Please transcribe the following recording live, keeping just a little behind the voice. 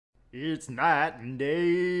It's night and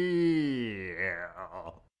day.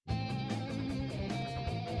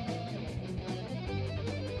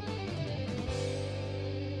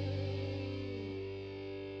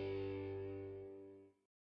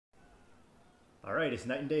 Alright, it's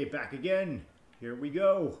night and day back again. Here we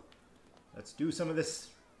go. Let's do some of this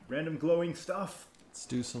random glowing stuff. Let's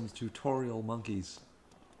do some tutorial monkeys.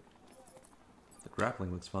 The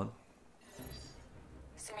grappling looks fun.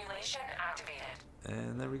 Simulation activated.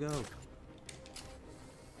 And there we go.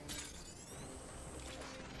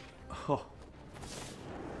 Oh.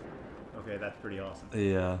 Okay, that's pretty awesome.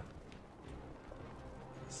 Yeah.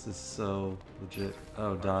 This is so legit.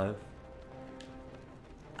 Oh, dive.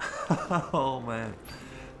 Oh man.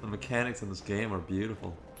 The mechanics in this game are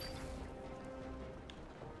beautiful.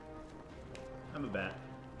 I'm a bat.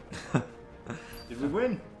 Did we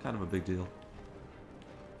win? Kind of a big deal.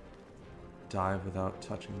 Dive without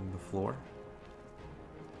touching the floor.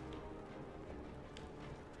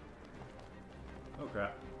 Oh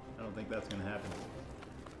crap. I don't think that's gonna happen.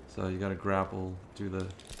 So you gotta grapple, do the... and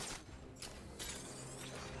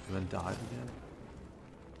then dive again.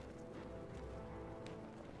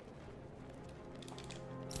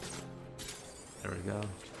 There we go.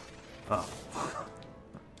 Oh.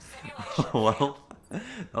 Well,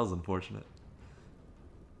 that was unfortunate.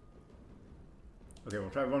 Okay,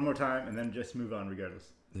 we'll try one more time and then just move on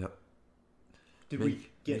regardless. Yep. Did we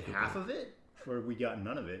get half of it? Or we got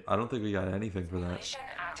none of it? I don't think we got anything for that. Simulation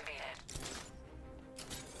activated.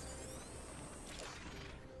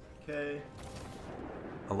 Okay.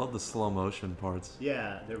 I love the slow motion parts.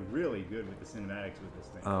 Yeah, they're really good with the cinematics with this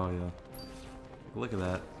thing. Oh yeah. Look at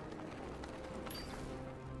that.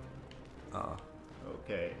 Ah.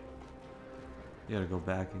 Okay. You gotta go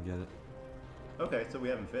back and get it. Okay, so we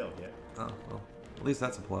haven't failed yet. Oh, well. At least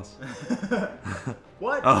that's a plus.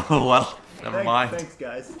 What? Oh, well. Never mind. Thanks,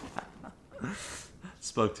 guys.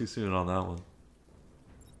 Spoke too soon on that one.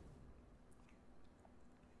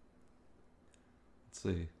 Let's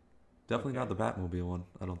see. Definitely not the Batmobile one,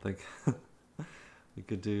 I don't think. We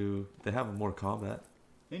could do... They have more combat.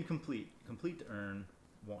 Incomplete. Complete to earn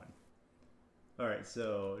 1. Alright,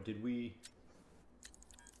 so did we...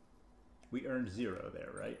 We earned 0 there,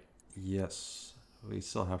 right? Yes. We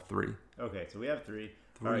still have 3. Okay, so we have 3.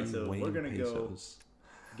 3 Alright, so Wayne we're gonna pesos.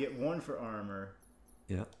 go get 1 for armor.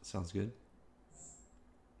 Yeah, sounds good.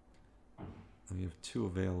 And we have 2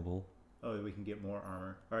 available. Oh, we can get more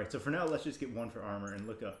armor. Alright, so for now, let's just get 1 for armor and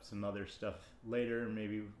look up some other stuff later,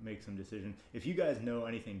 maybe make some decisions. If you guys know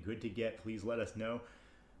anything good to get, please let us know.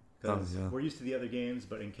 Because we're used to the other games,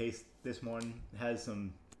 but in case this one has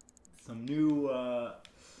some new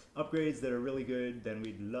upgrades that are really good, then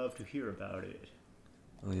we'd love to hear about it.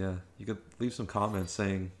 Oh yeah, you could leave some comments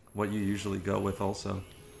saying what you usually go with also.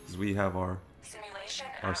 Because we have our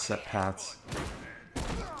set paths.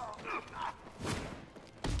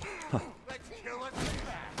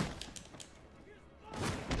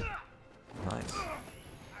 Nice.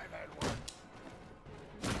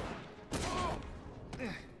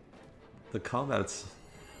 The combat's...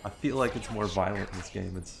 I feel like it's more violent in this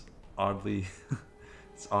game. It's oddly...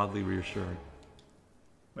 it's oddly reassuring.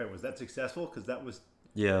 Wait, was that successful? Because that was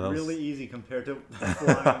really easy compared to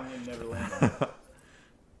flying and never landing.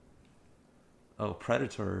 Oh,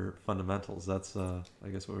 Predator fundamentals. That's, I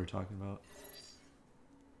guess, what we were talking about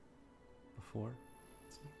before.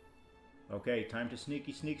 Okay, time to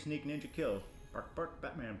sneaky sneak ninja kill. Bark bark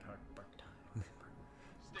Batman bark bark time.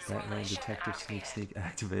 Batman detective sneak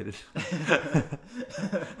activated.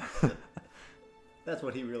 That's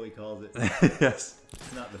what he really calls it. Yes.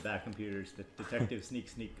 It's not the Bat computer, it's the detective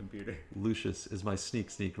sneak computer. Lucius, is my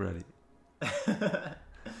sneak ready?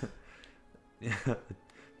 Yeah.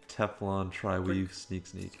 Teflon tri-weave sneak.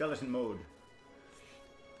 Skeleton mode.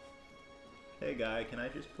 Hey guy, can I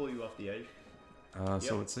just pull you off the edge?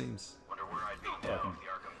 So it seems. Wonder where I'd be now if the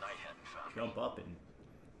Arkham Knight hadn't found me. Jump up and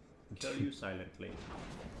kill you silently.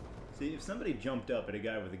 See, if somebody jumped up at a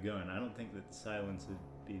guy with a gun, I don't think that silence would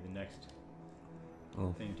be the next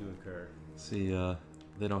thing to occur. See,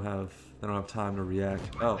 they don't have time to react.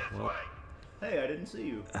 Oh, well. Hey, I didn't see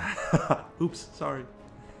you. Oops, sorry.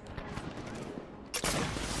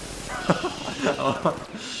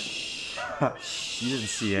 You didn't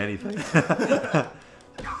see anything.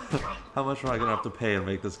 How much am I gonna have to pay to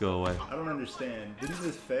make this go away? I don't understand. Didn't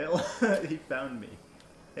this fail? He found me.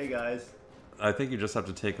 Hey guys. I think you just have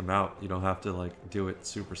to take him out. You don't have to like do it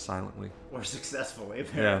super silently. Or successfully,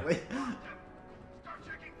 apparently. Yeah. Start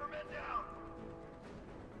checking for men down.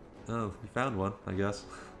 Oh, we found one, I guess.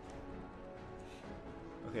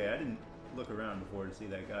 Okay, I didn't look around before to see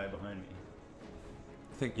that guy behind me.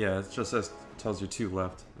 think, yeah, it just says, tells you 2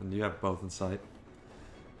 left, and you have both in sight.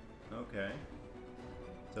 Okay.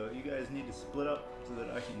 So you guys need to split up so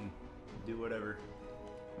that I can do whatever.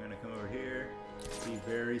 I'm gonna come over here, be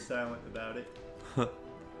very silent about it. Oh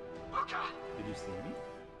God! Did you see me?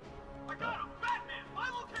 I got him! Batman! My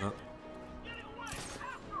location! Oh. Getting away! After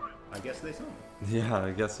him! I guess they saw me. Yeah,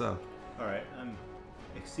 I guess so. Alright, I'm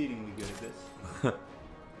exceedingly good at this.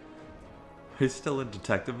 He's still in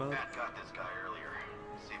detective mode? Bat got this guy earlier.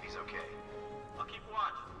 See if he's okay. I'll keep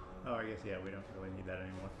watch. Oh, I guess, yeah, we don't really need that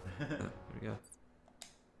anymore. There we go.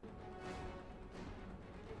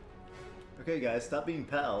 Okay, guys, stop being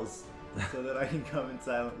pals so that I can come and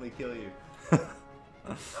silently kill you. Nothing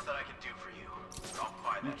I can do for you. I'll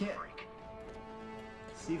find You that can't. freak.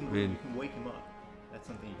 Stephen, I mean- you can wake him up. That's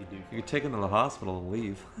something you could do. You could take him to the hospital and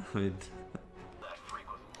leave. I mean, That freak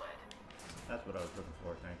was lead. That's what I was looking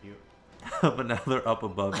for, thank you. but now they're up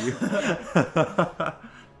above you.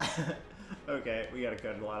 Okay, we gotta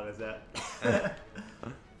cut a lot of this out.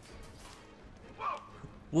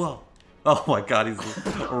 Whoa! Oh my god, he's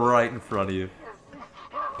right in front of you.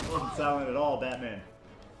 I wasn't silent at all, Batman.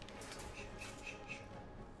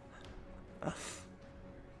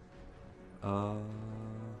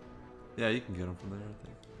 Yeah, you can get him from there, I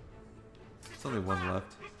think. There's only 1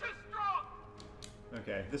 left. He's too strong!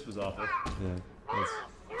 Okay, this was awful. Yeah. That's...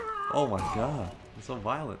 Oh my god, it's so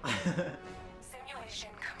violent. Simulation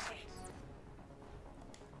complete.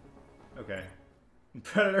 Okay.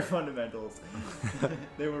 Predator fundamentals.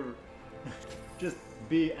 They were just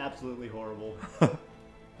be absolutely horrible.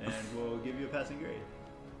 And we'll give you a passing grade.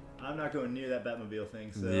 I'm not going near that Batmobile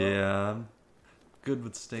thing, so Yeah, I'm good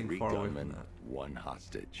with staying 3 far away from gunmen, that. 1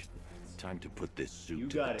 hostage. Time to put this suit you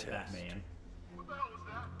to got the it, test. Batman. What the hell was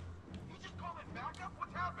that? You just called it backup?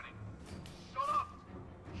 What's happening? Shut up!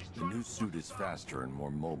 He's The trying new to suit is faster and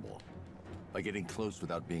more mobile. By getting close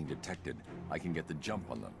without being detected, I can get the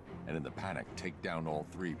jump on them, and in the panic, take down all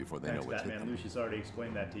 3 before they Thanks, know what's hit Batman. them. Lucius already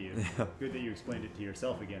explained that to you. Yeah. Good that you explained it to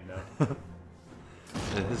yourself again, though.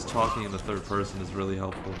 And his talking in the 3rd person is really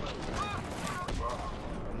helpful.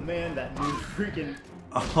 Man, that new freaking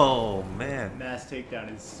Oh man, mass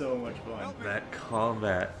takedown is so much fun. that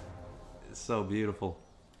combat is so beautiful.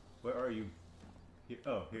 Where are you?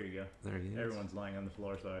 Oh, here you go. There he is. Everyone's lying on the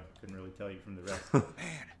floor, so I couldn't really tell you from the rest. Man,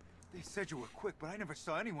 they said you were quick, but I never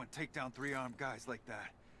saw anyone take down 3 armed guys like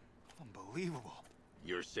that. Unbelievable.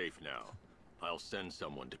 You're safe now. I'll send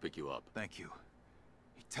someone to pick you up. Thank you.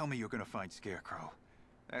 You tell me you're gonna find Scarecrow.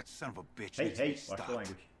 That son of a bitch Hey, needs to hey, be watch the stopped.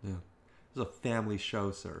 language. Yeah, this is a family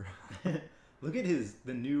show, sir. Look at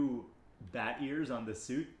the new bat ears on the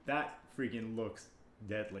suit. That freaking looks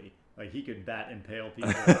deadly. Like he could bat impale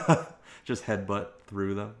people. Just headbutt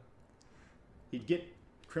through them. He'd get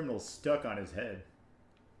criminals stuck on his head.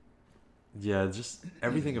 Yeah, just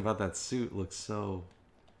everything about that suit looks so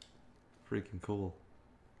freaking cool.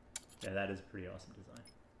 Yeah, that is a pretty awesome design.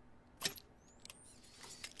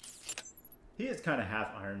 He is kind of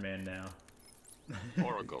half Iron Man now.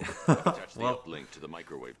 Oracle, attach the Well, uplink to the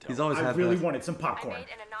microwave tower. He's always I had really that. wanted some I popcorn. made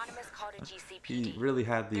an anonymous call to GCPD. He really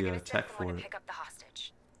had They're the gonna send tech someone for to it. pick up the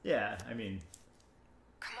hostage. Yeah, I mean,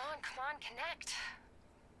 Come on, connect.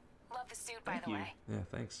 Love the suit, by Thank the you. way. Yeah,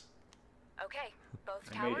 thanks. Okay, both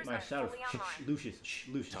I made towers it are myself. fully Shh, online. Lucius,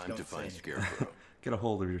 Lucius, Time don't to say find anything. Scarecrow. Get a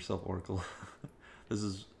hold of yourself, Oracle. This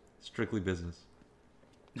is strictly business.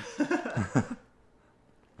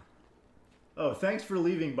 Oh, thanks for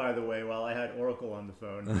leaving, by the way, while I had Oracle on the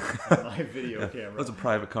phone on my video That camera. was a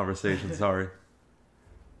private conversation, sorry.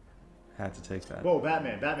 Had to take that. Whoa,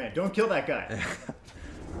 Batman, don't kill that guy.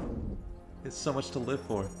 It's so much to live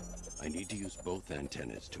for. I need to use both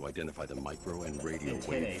antennas to identify the micro and radio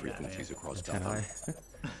Antennae, wave frequencies Batman. across Antennae.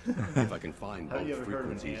 Gotham. If I can find Have both you ever heard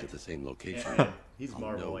of an frequencies ant? at the same location, Ant-Man. He's I'll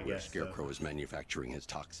Marvel, know I where guess. Scarecrow is manufacturing his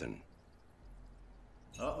toxin.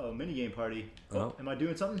 Uh-oh, minigame party. Oh. Oh, am I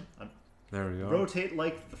doing something? There we go. Rotate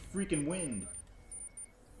like the freaking wind.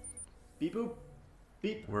 Beep boop.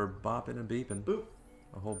 Beep We're bopping and beeping. boop.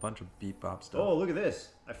 A whole bunch of beep bop stuff. Oh, look at this.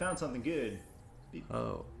 I found something good.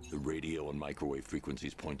 Oh. The radio and microwave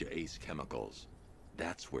frequencies point to Ace Chemicals.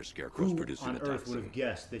 That's where Scarecrow's Who producing on the Earth would toxin. have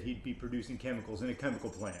guessed that he'd be producing chemicals in a chemical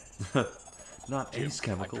plant? Not Jim, Ace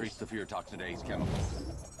Chemicals. I traced the fear toxin to Ace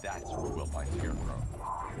Chemicals. That's where we'll find Scarecrow.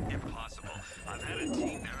 Impossible. I've had a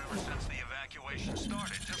team there ever since the evacuation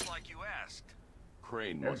started, just like you asked.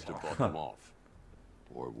 Crane must have bought them off.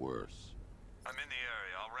 Or worse. I'm in the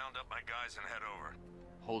area. I'll round up my guys and head over.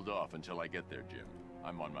 Hold off until I get there, Jim.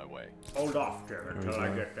 I'm on my way. Hold off, Jim, until I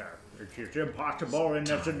get there. It's impossible and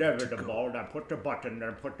it's inevitable. Now put the button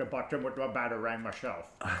with the batarang myself.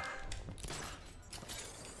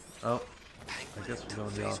 Oh. I I guess we're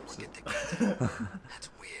going the opposite. That's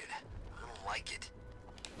weird. I don't like it.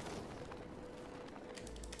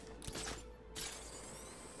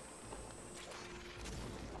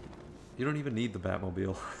 You don't even need the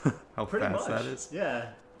Batmobile. How Pretty fast much. that is. Yeah.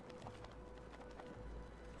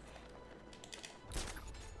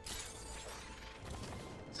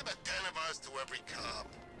 It's about 10 of us to every cop.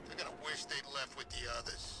 They're gonna wish they'd left with the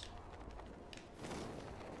others.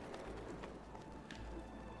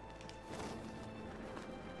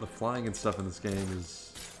 The flying and stuff in this game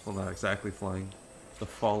is, well, not exactly flying. The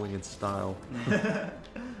falling in style.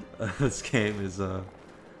 This game is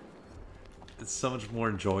it's so much more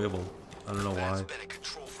enjoyable. I don't know why. Been in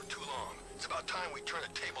control for too long. It's about time we turn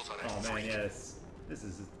the tables on that. Oh man, yes. This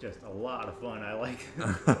is just a lot of fun. I like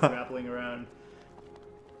grappling around.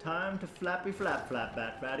 Time to flappy flap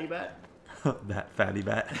bat fatty bat. That fatty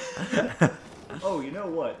bat. Oh, you know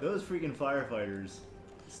what? Those freaking firefighters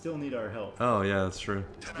still need our help. Oh yeah, that's true.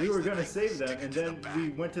 We were gonna save them, and then we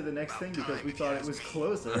went to the next thing because we thought it was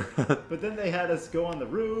closer. But then they had us go on the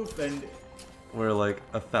roof, and We're like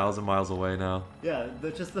 1,000 miles away now. yeah,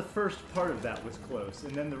 just the first part of that was close,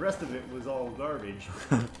 and then the rest of it was all garbage.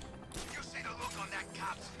 You see the look on that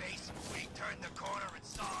cop's face when he turned the corner and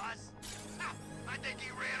saw us? Ha, I think he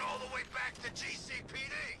ran all the way back to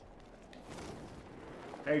GCPD.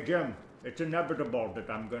 Hey Jim, it's inevitable that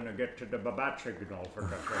I'm gonna get to the Babat signal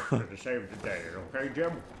to save the day, okay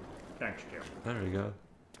Jim? Thanks Jim. There we go.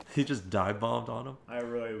 He just dive bombed on him. I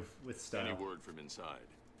arrive with style. Any word from inside?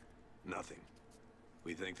 Nothing.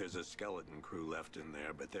 We think there's a skeleton crew left in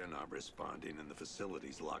there, but they're not responding and the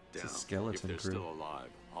facility's locked down. It's a skeleton If they're crew. still alive,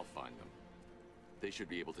 I'll find them. They should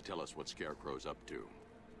be able to tell us what Scarecrow's up to.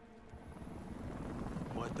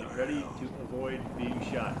 What the Ready hell? to avoid being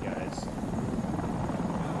shot, guys.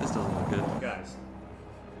 This doesn't look good. Guys.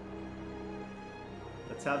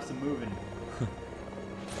 Let's have some moving.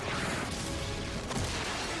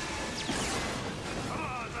 Come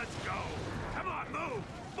on, let's go. Come on, move,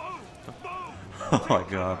 move, move. Oh my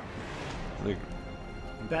god. Like,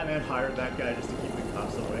 Batman hired that guy just to keep the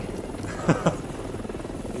cops away.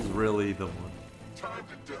 he's really the one. Time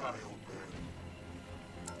to die, old man.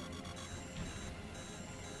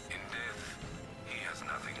 In death, he has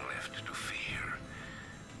nothing left to fear.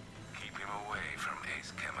 Keep him away from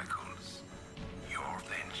Ace Chemicals. Your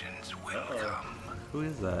vengeance will come. Who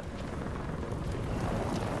is that?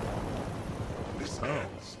 This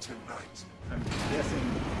ends tonight. I'm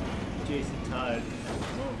guessing Jason Todd at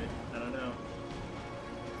the moment. I don't know.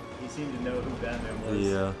 He seemed to know who Batman was.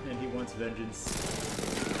 Yeah. And he wants vengeance.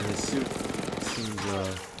 And his suit seems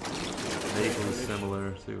vaguely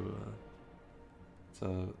similar to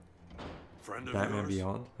Friend of Batman yours?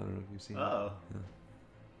 Beyond. I don't know if you've seen it. Oh.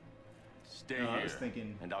 Stay No, here, I was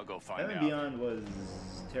thinking and I'll go find Batman out. Beyond was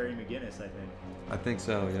Terry McGinnis, I think. I think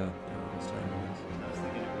so, yeah. Yeah, it's Terry McGinnis. I was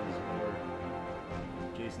thinking it was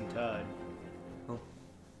more Jason Todd. Oh.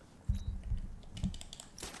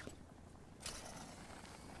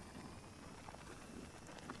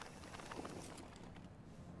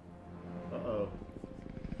 Uh-oh.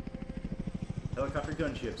 Helicopter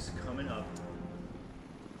gunships coming up.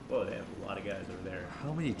 Whoa, they have a lot of guys over there.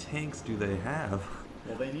 How many tanks do they have?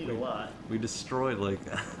 Well, they need a lot. We destroyed like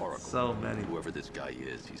Oracle, so many. Whoever this guy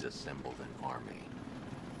is, he's assembled an army.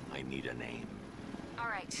 I need a name. All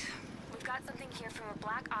right. We've got something here from a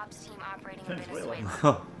black ops team operating in Venezuela.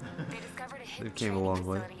 Venezuela. They discovered a hidden came a training long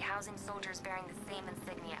way. facility housing soldiers bearing the same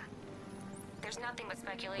insignia. There's nothing but Well,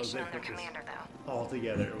 speculation they on their put this commander, though. all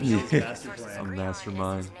together. It was Yeah. his master Sources plan. A agree on is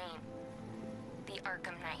mastermind. his name. The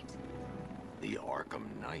Arkham Knight. The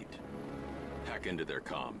Arkham Knight. Hack into their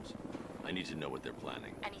comms. I need to know what they're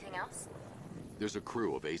planning. Anything else? There's a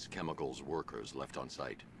crew of Ace Chemicals workers left on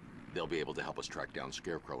site. They'll be able to help us track down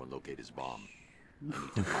Scarecrow and locate his bomb. I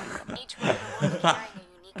need to find them. Each one will be carrying a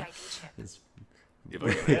unique ID chip. It's If I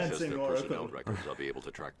can access Dancing their Oracle. personnel records, I'll be able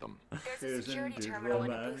to track them. There's a Isn't security it terminal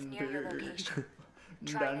in a booth near your romantic? location.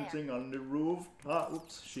 Try there. Dancing on the roof.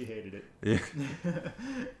 Oops, she hated it. yeah.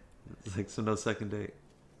 It's like so no second date.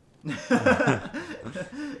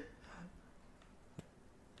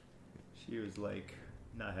 She was like,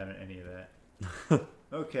 not having any of that.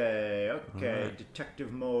 Okay, Alright.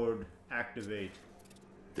 detective mode, activate.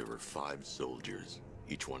 There were 5 soldiers,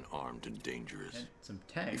 each one armed and dangerous. And some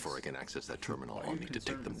tanks. Before I can access that terminal, Why are I'll you need to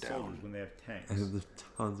take concerned them with down. soldiers when they have tanks? And there's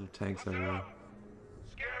tons of tanks everywhere.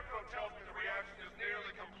 Scarecrow tells me the reaction is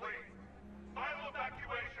nearly complete. Final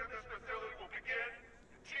evacuation of this facility will begin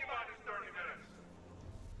in T-minus 30 minutes.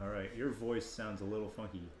 Alright, your voice sounds a little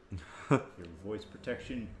funky. Your voice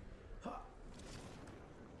protection. Ha.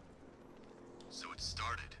 So it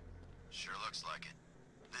started. Sure looks like it.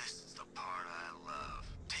 This is the part I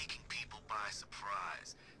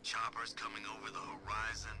Choppers coming over the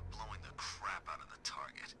horizon, blowing the crap out of the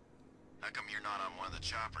target. How come you're not on one of the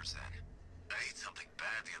choppers then? I ate something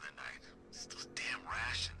bad the other night. It's those damn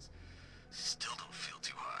rations. Still don't feel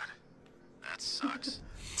too hot. That sucks.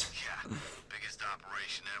 Yeah, biggest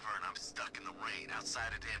operation ever, and I'm stuck in the rain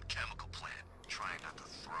outside a damn chemical plant, trying not to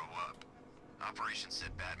throw up. Operation said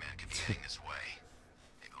Batman could be heading this way.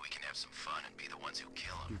 Maybe we can have some fun and be the ones who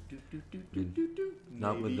kill him.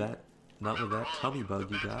 Not with that tummy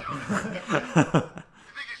bug you got. You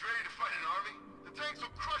think he's ready to fight an army? The tanks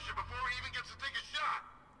will crush him before he even gets to take a shot.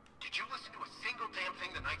 Did you listen to a single damn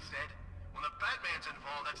thing the Knight said? When the Batman's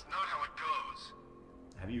involved, that's not how it goes.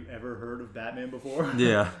 Have you ever heard of Batman before?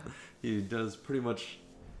 Yeah, he does pretty much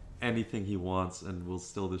anything he wants and will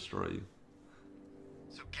still destroy you.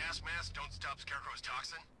 So gas masks don't stop Scarecrow's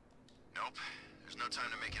toxin? Nope. There's no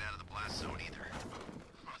time to make it out of the blast zone either.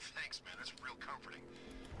 Oh, thanks, man. That's real comforting.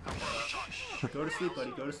 Go to sleep,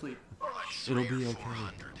 buddy. Go to sleep. It'll be okay.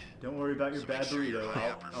 Don't worry about your bad burrito.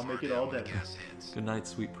 I'll make it all better. Good night,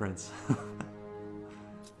 sweet prince. Yeah,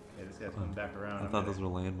 this guy's coming back around. I thought those were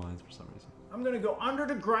landmines for some reason. I'm gonna go under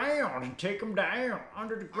the ground and take him down.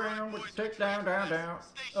 Under the ground with the takedown, down.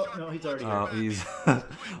 Oh, no, he's already here. He's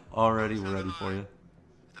already ready for you.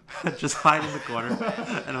 Just hide in the corner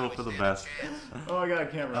and hope for the best. Oh, I got a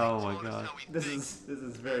camera. Oh my god. This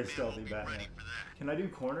is very stealthy, Batman. Can I do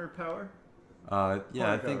corner power?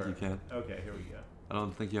 Yeah, I think you can. Okay, here we go. I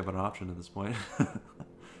don't think you have an option at this point.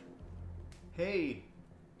 Hey,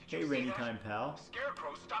 Rainy Time Pal.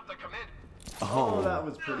 Scarecrow, stop the command. Oh, that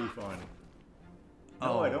was pretty fun.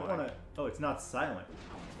 No, Oh, I don't want to. Oh, it's not silent.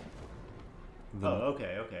 The- Oh,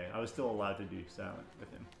 okay. I was still allowed to do silent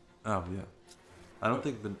with him. Oh yeah.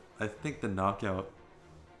 I think the knockout.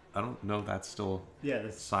 I don't know if that's still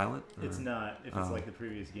silent. Or? It's not. If it's like the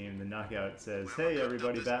previous game, the knockout says, "Hey,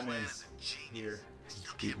 everybody, Batman's here."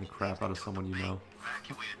 Just beating the crap out of someone you know.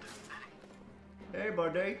 Hey,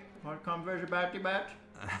 buddy, want to come visit Batty Bat?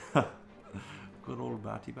 Good old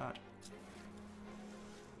Batty Bat.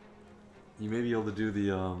 You may be able to do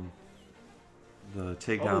the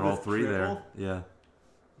takedown all three triple? there. Yeah.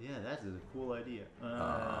 Yeah, that's a cool idea.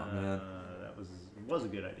 Man. That was a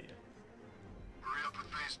good idea.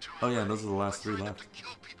 Oh yeah, and those are the last three left.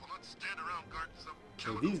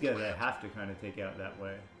 So these guys I have to kind of take out that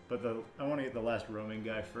way, but I want to get the last roaming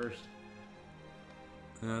guy first.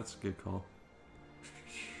 Yeah, that's a good call.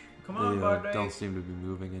 Come on, buddy. They don't seem to be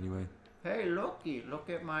moving anyway. Hey, looky! Look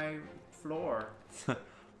at my floor. Look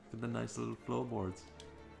at the nice little floorboards.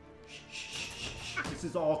 This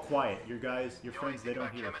is all quiet. Your friends, they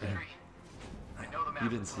don't hear a thing. You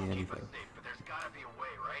didn't see anything. But there's gotta be a way,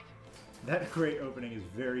 right? That crate opening is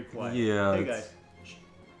very quiet. Yeah. Hey guys. Shh.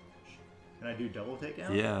 Can I do double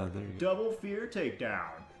takedown? Yeah, there you go. Double fear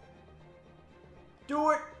takedown.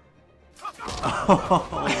 Do it! Oh,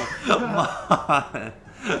 my.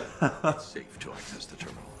 It's safe to access the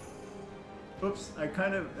terminal. Oops, I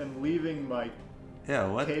kind of am leaving my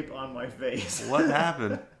cape on my face. What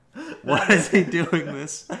happened? Why is he doing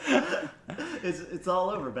this? It's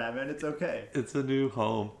all over, Batman. It's okay. It's a new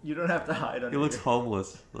home. You don't have to hide under He looks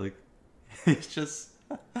homeless. Like, he's just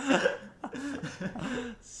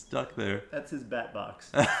stuck there. That's his bat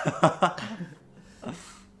box.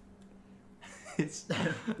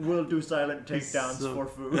 We'll do silent takedowns for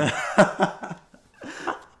food.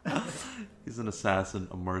 He's an assassin,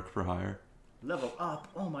 a merc for hire. Level up.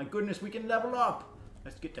 Oh my goodness, we can level up.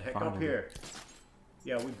 Let's get the heck up here.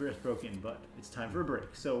 Yeah, we just broke in, but it's time for a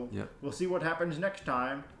break. So we'll see what happens next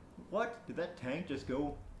time. What? Did that tank just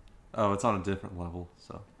go? Oh, it's on a different level,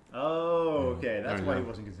 so. Oh, okay. That's why he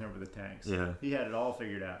wasn't concerned with the tanks. Yeah. He had it all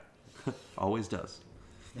figured out. Always does.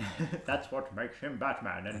 That's what makes him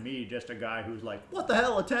Batman, and me just a guy who's like, what the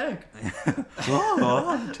hell, a tank?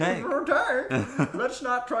 Oh, a tank. A tank? Let's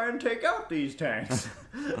not try and take out these tanks.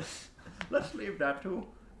 Let's leave that to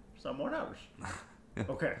someone else.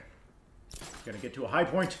 Okay. Gonna get to a high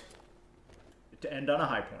point to end on a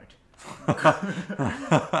high point.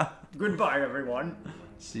 Goodbye, everyone.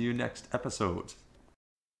 See you next episode.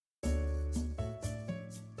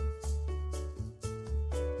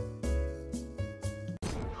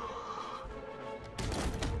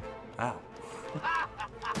 Ow.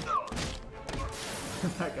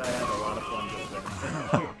 That guy had a lot of fun just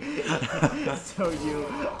there. So you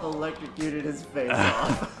electrocuted his face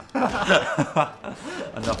off.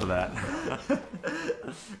 Enough of that.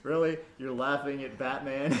 Really? You're laughing at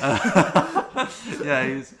Batman? Yeah,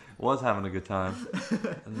 he was having a good time.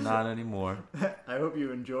 Not anymore. I hope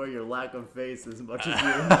you enjoy your lack of face as much as you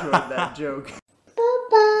enjoyed that joke.